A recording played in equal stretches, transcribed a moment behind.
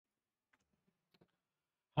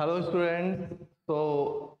Hello students,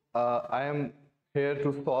 I am here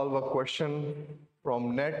to solve a question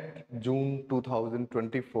from NET June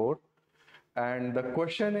 2024, and the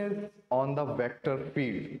question is on the vector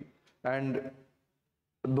field. And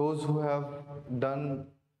those who have done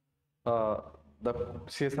the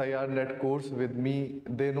CSIR NET course with me,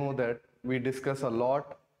 they know that we discuss a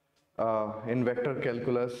lot in vector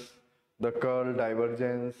calculus, the curl,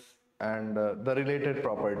 divergence, and the related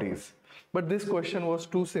properties. But this question was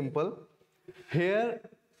too simple. Here,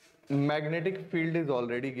 magnetic field is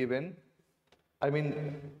already given. I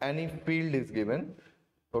mean, any field is given.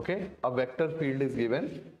 Okay, a vector field is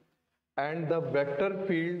given, and the vector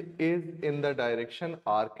field is in the direction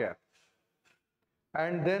r cap.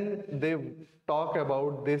 And then they talk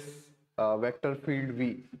about this vector field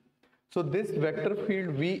V. So this vector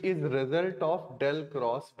field V is result of del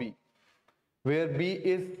cross B, where B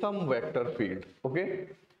is some vector field. Okay,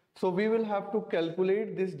 so we will have to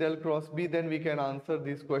calculate this del cross B, then we can answer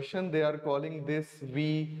this question. They are calling this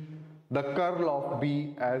V the curl of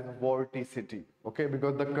B as vorticity. Okay,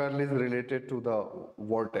 because the curl is related to the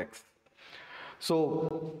vortex.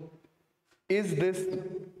 So is this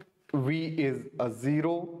V is a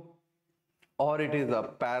zero, or it is a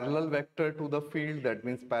parallel vector to the field, that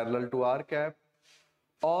means parallel to r cap,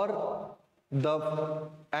 or the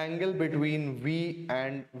angle between V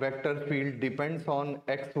and vector field depends on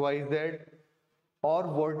x, y, z, or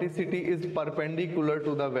vorticity is perpendicular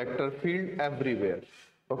to the vector field everywhere.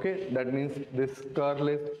 Okay, that means this curl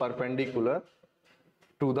is perpendicular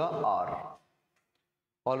to the r.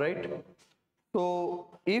 All right.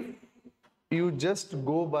 So if you just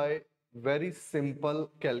go by very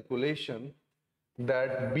simple calculation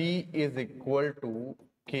that B is equal to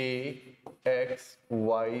K X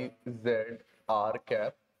Y Z R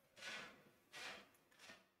cap,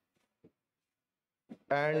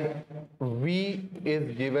 and V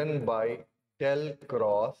is given by del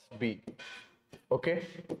cross B. Okay,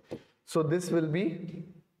 so this will be,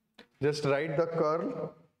 just write the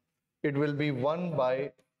curl, it will be 1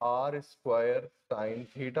 by r square sine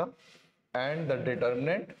theta, and the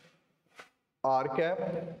determinant r cap,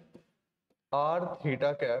 r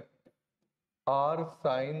theta cap, r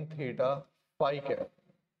sine theta phi cap,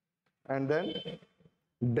 and then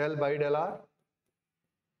del by del r,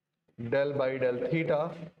 del by del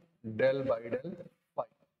theta, del by del phi,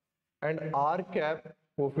 and r cap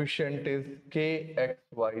coefficient is k x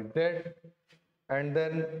y z, and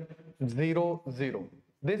then 0 0.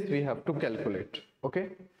 This we have to calculate. Okay,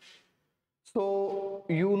 so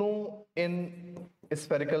you know in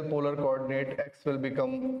spherical polar coordinate, x will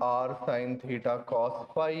become r sine theta cos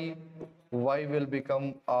phi, y will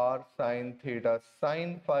become r sine theta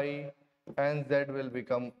sine phi, and z will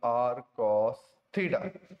become r cos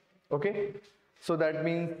theta. Okay, so that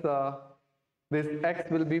means this x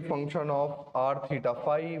will be function of r theta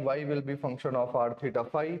phi, y will be function of r theta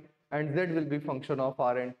phi, and z will be function of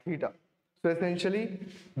r and theta. So essentially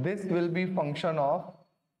this will be function of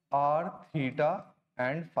r theta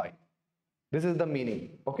and phi. This is the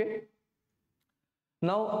meaning. Okay,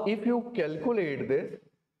 now if you calculate this,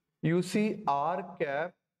 you see r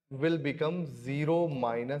cap will become 0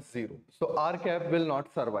 minus 0. So r cap will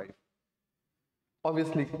not survive.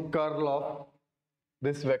 Obviously curl of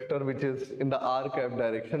this vector which is in the r cap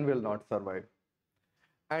direction will not survive,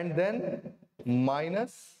 and then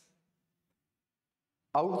minus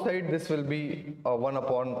outside this will be 1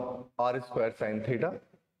 upon r square sine theta,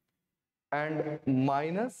 and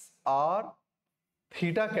minus r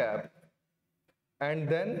theta cap, and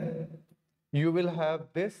then you will have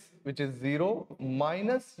this which is 0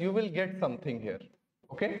 minus, you will get something here.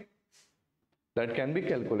 Okay, that can be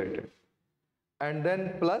calculated, and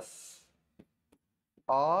then plus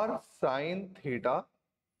r sine theta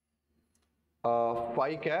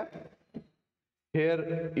phi cap,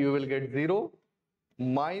 here you will get 0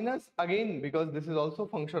 minus, again because this is also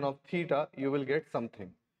function of theta, you will get something.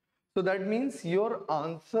 So that means your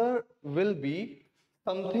answer will be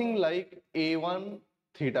something like a1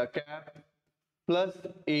 theta cap plus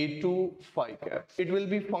a2 phi cap. It will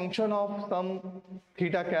be function of some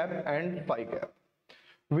theta cap and phi cap,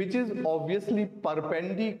 which is obviously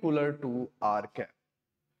perpendicular to r cap.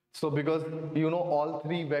 So because you know all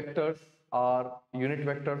three vectors are unit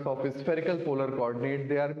vectors of a spherical polar coordinate,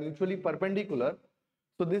 they are mutually perpendicular.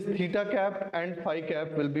 So this theta cap and phi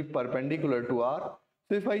cap will be perpendicular to r.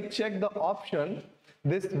 So if I check the option,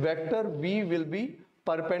 this vector V will be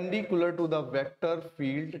perpendicular to the vector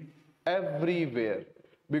field everywhere,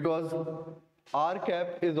 because r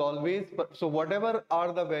cap is always, so whatever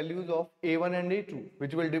are the values of a1 and a2,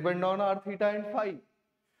 which will depend on r theta and phi,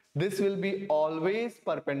 this will be always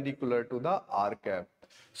perpendicular to the R cap.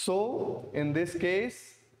 So in this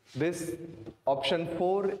case, this option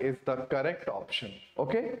 4 is the correct option.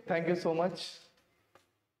 Okay, thank you so much.